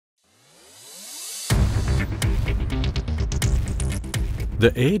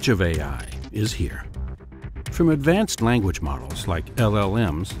The age of AI is here. From advanced language models like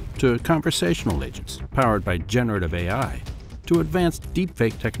LLMs to conversational agents powered by generative AI to advanced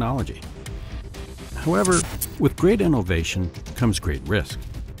deepfake technology. However, with great innovation comes great risk.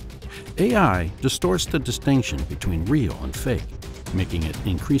 AI distorts the distinction between real and fake, making it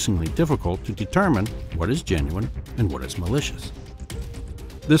increasingly difficult to determine what is genuine and what is malicious.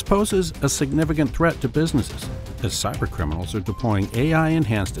 This poses a significant threat to businesses, as cybercriminals are deploying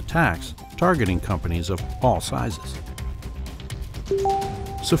AI-enhanced attacks targeting companies of all sizes.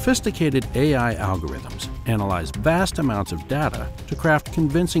 Sophisticated AI algorithms analyze vast amounts of data to craft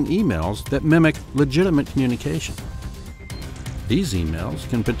convincing emails that mimic legitimate communication. These emails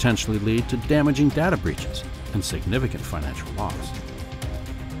can potentially lead to damaging data breaches and significant financial loss.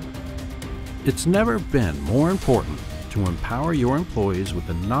 It's never been more important to empower your employees with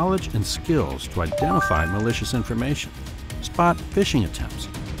the knowledge and skills to identify malicious information, spot phishing attempts,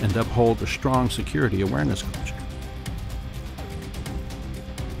 and uphold a strong security awareness culture.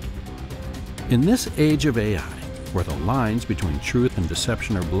 In this age of AI, where the lines between truth and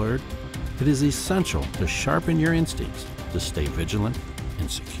deception are blurred, it is essential to sharpen your instincts to stay vigilant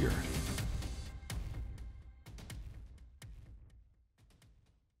and secure.